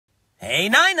Hey,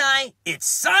 Nine-Eye, it's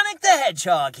Sonic the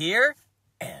Hedgehog here,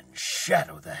 and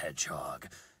Shadow the Hedgehog.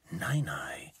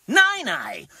 Nine-Eye,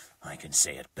 Nine-Eye. I can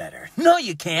say it better. No,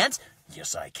 you can't.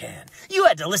 Yes, I can. You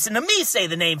had to listen to me say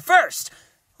the name first.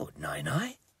 Oh,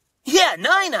 Nine-Eye? Yeah,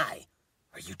 Nine-Eye.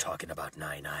 Are you talking about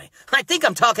Nine-Eye? I think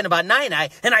I'm talking about Nine-Eye,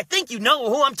 and I think you know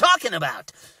who I'm talking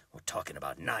about. We're talking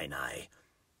about Nine-Eye.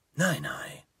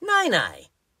 Nine-Eye. Nine-Eye.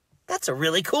 That's a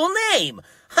really cool name.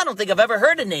 I don't think I've ever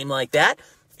heard a name like that.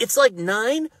 It's like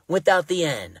nine without the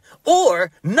N,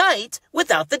 or night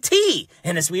without the T.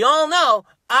 And as we all know,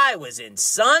 I was in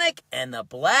Sonic and the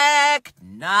Black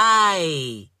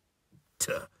Knight.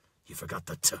 You forgot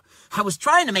the T. I was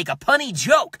trying to make a punny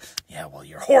joke. Yeah, well,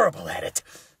 you're horrible at it.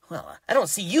 Well, I don't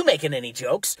see you making any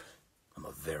jokes. I'm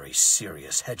a very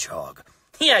serious hedgehog.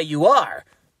 Yeah, you are.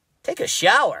 Take a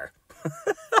shower.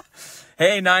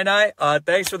 Hey, Nine-Eye,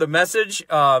 thanks for the message.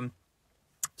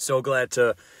 So glad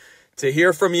to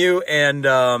hear from you, and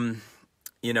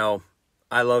you know,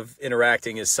 I love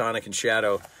interacting as Sonic and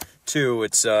Shadow too.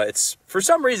 It's for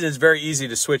some reason it's very easy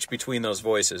to switch between those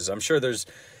voices. I'm sure there's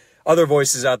other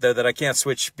voices out there that I can't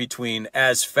switch between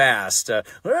as fast.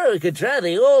 Well, we could try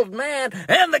the old man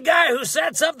and the guy who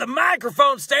sets up the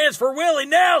microphone stands for Willie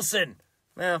Nelson.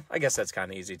 Well, I guess that's kind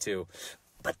of easy too.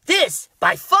 But this,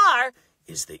 by far,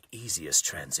 is the easiest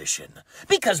transition,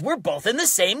 because we're both in the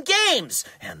same games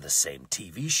and the same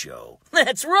TV show.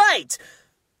 That's right.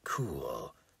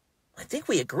 Cool. I think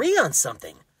we agree on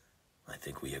something. I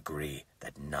think we agree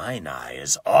that Nine-Eye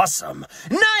is awesome.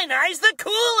 Nine-Eye's the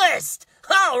coolest.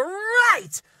 All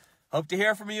right. Hope to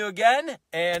hear from you again,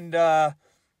 and have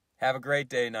a great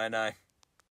day, Nine-Eye.